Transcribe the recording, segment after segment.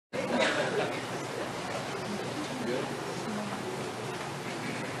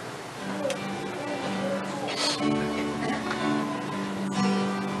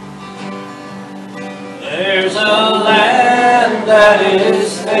that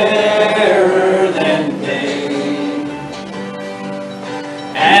is fairer than day.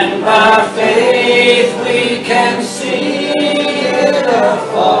 And by faith we can see it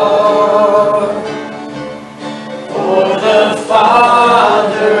afar, for the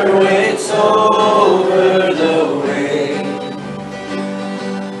Father waits over the way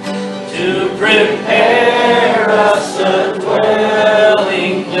to prepare us a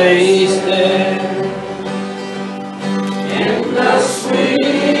dwelling place there. In the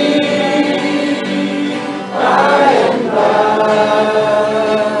sweet by and by,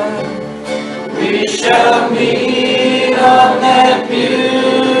 we shall meet on that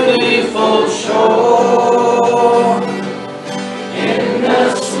beautiful shore. In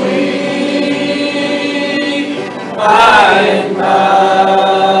the sweet by and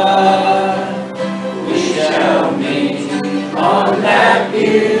by, we shall meet on that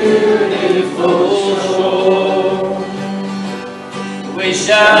beautiful shore. We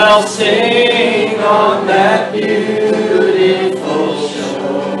shall sing on that beautiful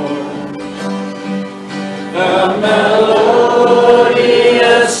shore the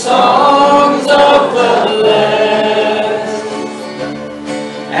melodious songs of the blessed,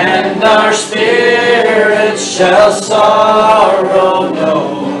 and our spirits shall sorrow no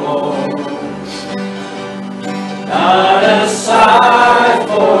more. Not a sigh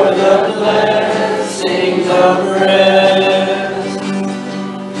for the blessings of rest.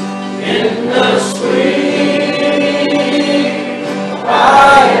 In the sweet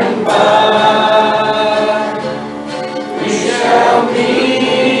by and by, we shall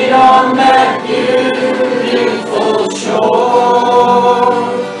meet on that beautiful shore.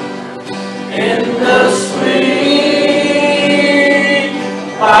 In the sweet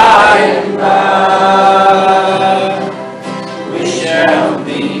by and by, we shall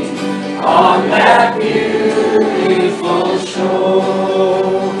meet on that beautiful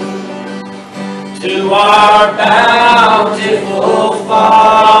shore. To our bountiful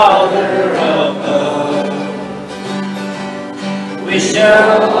Father above, we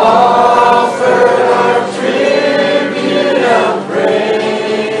shall offer our tribute of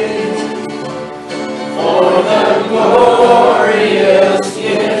praise for the glorious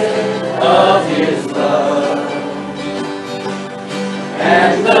gift of His love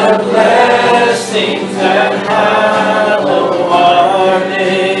and the blessings that hallow our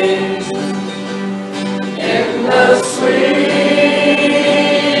days. In the sweet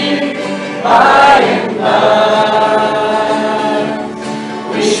by and by,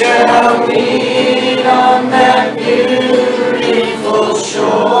 we shall meet on that beautiful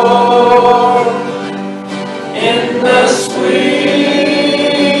shore. In the sweet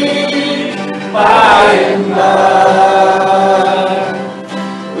by and by,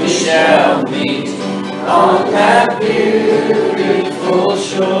 we shall meet on that beautiful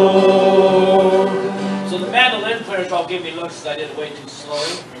shore. So the mandolin players all give me looks that I did it way too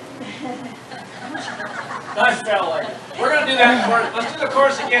slowly. Nice felt like it. We're going to do that chorus. Let's do the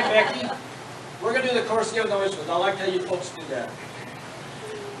chorus again, Becky. We're going to do the chorus again with no instruments. I like how you folks do that.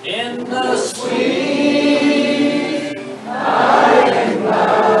 In the sweet by and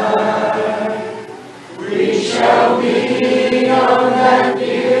by, we shall meet on that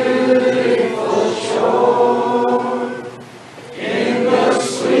beautiful shore. In the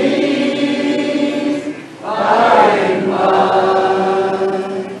sweet by and by,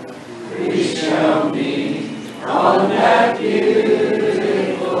 we shall meet on that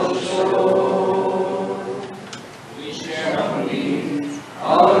beautiful shore. We shall meet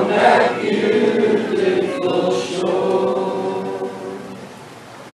on that beautiful